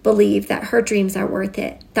believe that her dreams are worth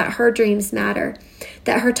it, that her dreams matter,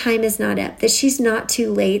 that her time is not up, that she's not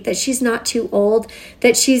too late, that she's not too old,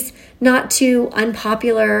 that she's not too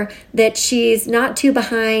unpopular, that she's not too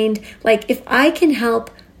behind. Like, if I can help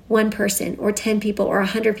one person or 10 people or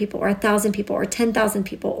 100 people or 1,000 people or 10,000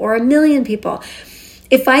 people or 1,000,000 people,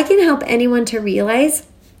 if I can help anyone to realize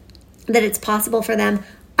that it's possible for them,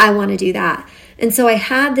 I want to do that. And so I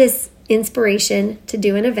had this inspiration to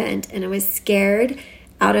do an event, and I was scared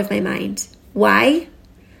out of my mind. Why?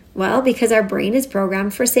 Well, because our brain is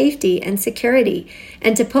programmed for safety and security.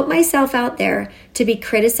 And to put myself out there, to be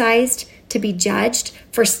criticized, to be judged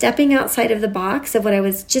for stepping outside of the box of what I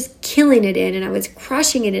was just killing it in, and I was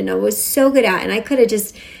crushing it, and I was so good at, and I could have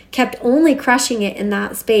just kept only crushing it in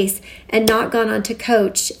that space and not gone on to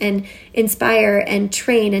coach and inspire and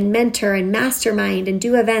train and mentor and mastermind and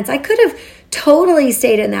do events. I could have totally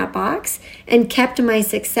stayed in that box and kept my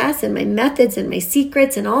success and my methods and my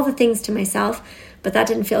secrets and all the things to myself, but that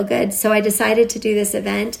didn't feel good. So I decided to do this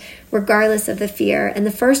event regardless of the fear. And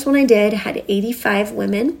the first one I did had 85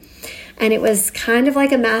 women. And it was kind of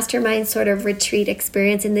like a mastermind sort of retreat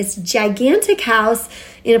experience in this gigantic house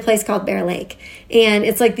in a place called Bear Lake. And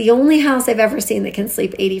it's like the only house I've ever seen that can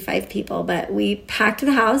sleep 85 people. But we packed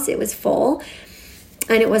the house. It was full.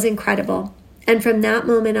 And it was incredible. And from that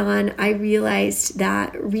moment on, I realized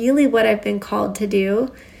that really what I've been called to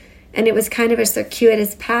do, and it was kind of a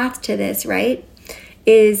circuitous path to this, right,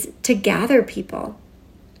 is to gather people.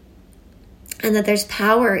 And that there's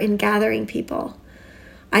power in gathering people.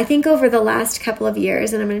 I think over the last couple of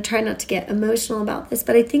years, and I'm going to try not to get emotional about this,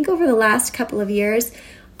 but I think over the last couple of years,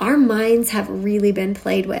 our minds have really been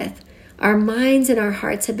played with. Our minds and our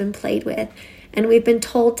hearts have been played with. And we've been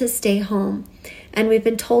told to stay home. And we've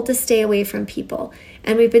been told to stay away from people.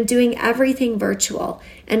 And we've been doing everything virtual.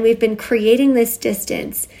 And we've been creating this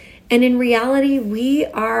distance. And in reality, we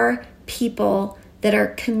are people that are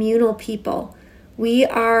communal people. We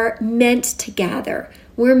are meant to gather.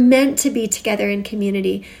 We're meant to be together in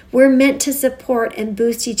community. We're meant to support and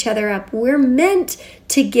boost each other up. We're meant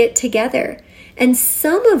to get together. And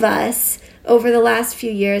some of us over the last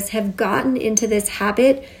few years have gotten into this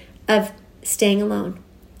habit of staying alone,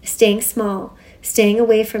 staying small, staying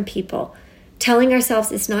away from people, telling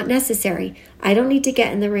ourselves it's not necessary. I don't need to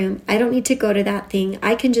get in the room. I don't need to go to that thing.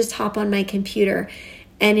 I can just hop on my computer.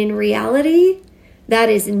 And in reality, that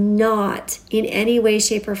is not in any way,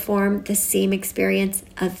 shape, or form the same experience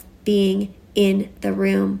of being in the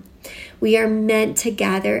room. We are meant to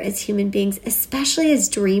gather as human beings, especially as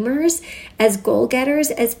dreamers, as goal-getters,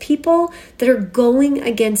 as people that are going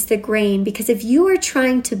against the grain. Because if you are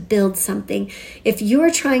trying to build something, if you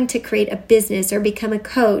are trying to create a business or become a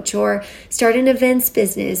coach or start an events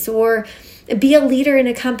business or be a leader in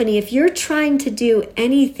a company, if you're trying to do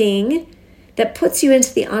anything that puts you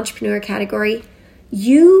into the entrepreneur category,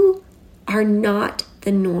 you are not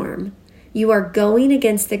the norm. You are going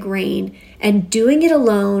against the grain, and doing it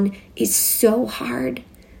alone is so hard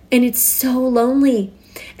and it's so lonely,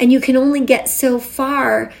 and you can only get so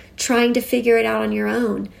far trying to figure it out on your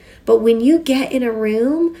own. But when you get in a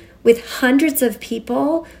room with hundreds of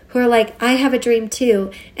people who are like, I have a dream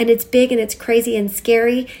too, and it's big and it's crazy and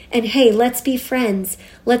scary, and hey, let's be friends.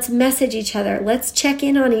 Let's message each other. Let's check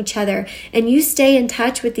in on each other. And you stay in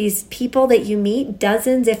touch with these people that you meet,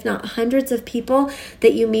 dozens, if not hundreds of people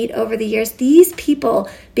that you meet over the years. These people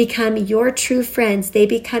become your true friends. They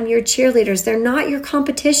become your cheerleaders. They're not your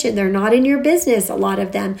competition. They're not in your business, a lot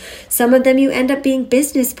of them. Some of them you end up being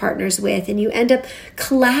business partners with, and you end up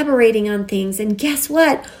collaborating on things. And guess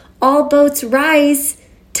what? All boats rise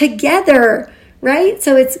together, right?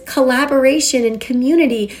 So it's collaboration and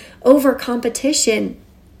community over competition.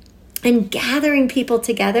 And gathering people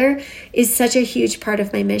together is such a huge part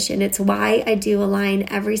of my mission. It's why I do Align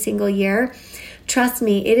every single year. Trust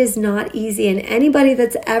me, it is not easy. And anybody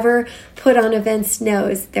that's ever put on events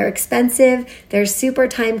knows they're expensive, they're super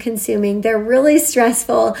time consuming, they're really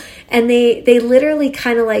stressful, and they literally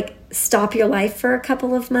kind of like stop your life for a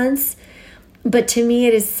couple of months. But to me,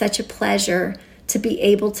 it is such a pleasure to be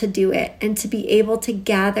able to do it and to be able to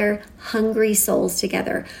gather hungry souls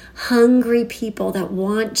together, hungry people that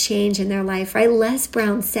want change in their life, right? Les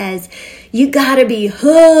Brown says, you gotta be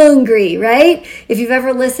hungry, right? If you've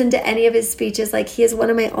ever listened to any of his speeches, like he is one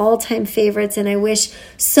of my all-time favorites, and I wish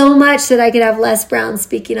so much that I could have Les Brown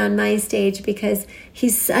speaking on my stage because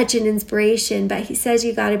he's such an inspiration. But he says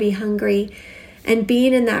you gotta be hungry, and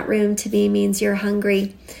being in that room to me means you're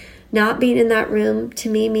hungry. Not being in that room to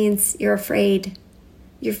me means you're afraid.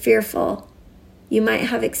 You're fearful. You might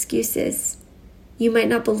have excuses. You might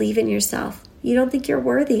not believe in yourself. You don't think you're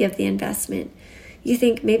worthy of the investment. You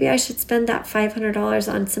think maybe I should spend that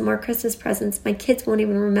 $500 on some more Christmas presents. My kids won't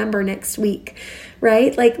even remember next week,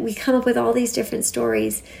 right? Like we come up with all these different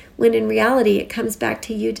stories when in reality it comes back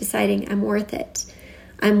to you deciding I'm worth it.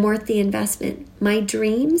 I'm worth the investment. My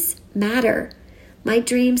dreams matter. My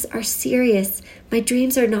dreams are serious. My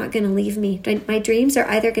dreams are not going to leave me. My dreams are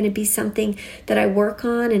either going to be something that I work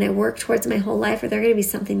on and I work towards my whole life, or they're going to be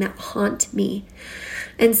something that haunt me.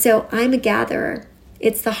 And so I'm a gatherer.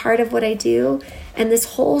 It's the heart of what I do. And this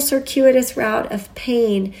whole circuitous route of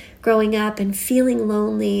pain growing up and feeling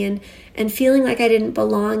lonely and feeling like I didn't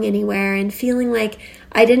belong anywhere and feeling like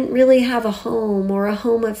I didn't really have a home or a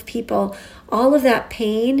home of people. All of that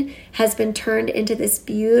pain has been turned into this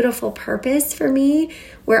beautiful purpose for me,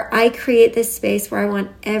 where I create this space where I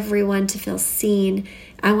want everyone to feel seen.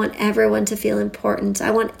 I want everyone to feel important.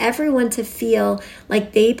 I want everyone to feel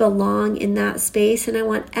like they belong in that space. And I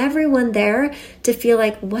want everyone there to feel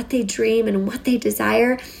like what they dream and what they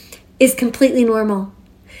desire is completely normal.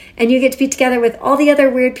 And you get to be together with all the other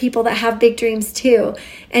weird people that have big dreams too.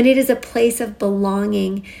 And it is a place of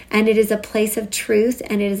belonging, and it is a place of truth,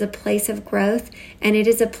 and it is a place of growth, and it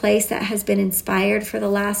is a place that has been inspired for the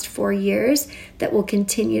last 4 years that will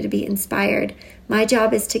continue to be inspired. My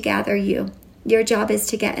job is to gather you. Your job is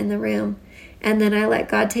to get in the room. And then I let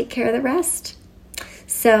God take care of the rest.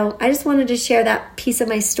 So I just wanted to share that piece of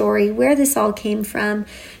my story, where this all came from,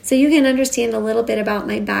 so you can understand a little bit about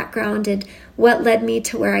my background and what led me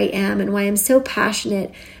to where I am and why I'm so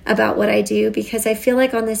passionate about what I do. Because I feel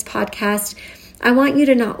like on this podcast, I want you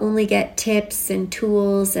to not only get tips and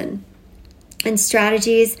tools and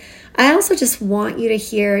strategies, I also just want you to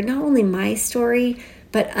hear not only my story,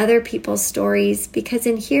 but other people's stories. Because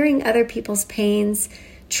in hearing other people's pains,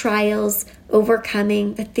 trials,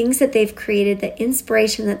 overcoming, the things that they've created, the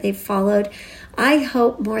inspiration that they've followed, I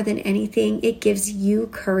hope more than anything, it gives you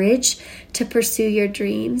courage to pursue your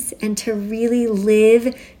dreams and to really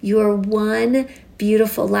live your one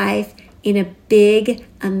beautiful life in a big,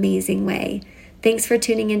 amazing way. Thanks for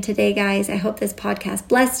tuning in today, guys. I hope this podcast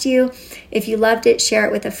blessed you. If you loved it, share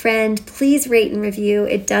it with a friend. Please rate and review.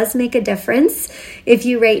 It does make a difference if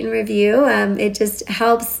you rate and review. It just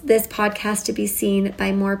helps this podcast to be seen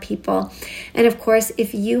by more people. And of course,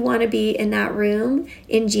 if you want to be in that room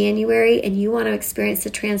in January and you want to experience the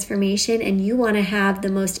transformation and you want to have the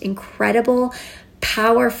most incredible,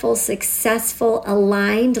 powerful, successful,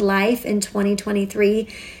 aligned life in 2023,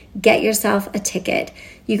 get yourself a ticket.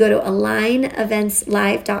 You go to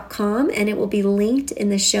aligneventslive.com and it will be linked in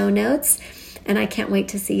the show notes. And I can't wait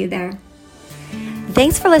to see you there.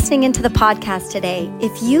 Thanks for listening into the podcast today.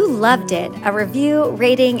 If you loved it, a review,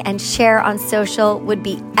 rating, and share on social would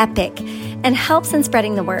be epic and helps in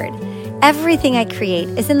spreading the word. Everything I create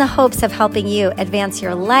is in the hopes of helping you advance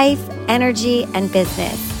your life, energy, and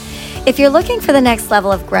business. If you're looking for the next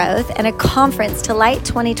level of growth and a conference to light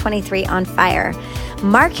 2023 on fire,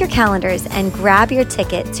 mark your calendars and grab your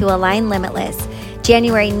ticket to Align Limitless,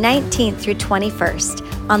 January 19th through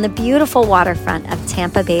 21st on the beautiful waterfront of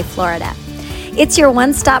Tampa Bay, Florida. It's your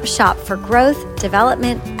one-stop shop for growth,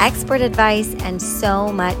 development, expert advice, and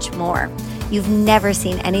so much more. You've never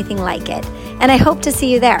seen anything like it, and I hope to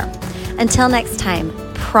see you there. Until next time,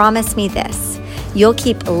 promise me this. You'll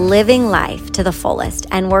keep living life to the fullest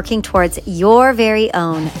and working towards your very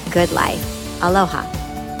own good life. Aloha.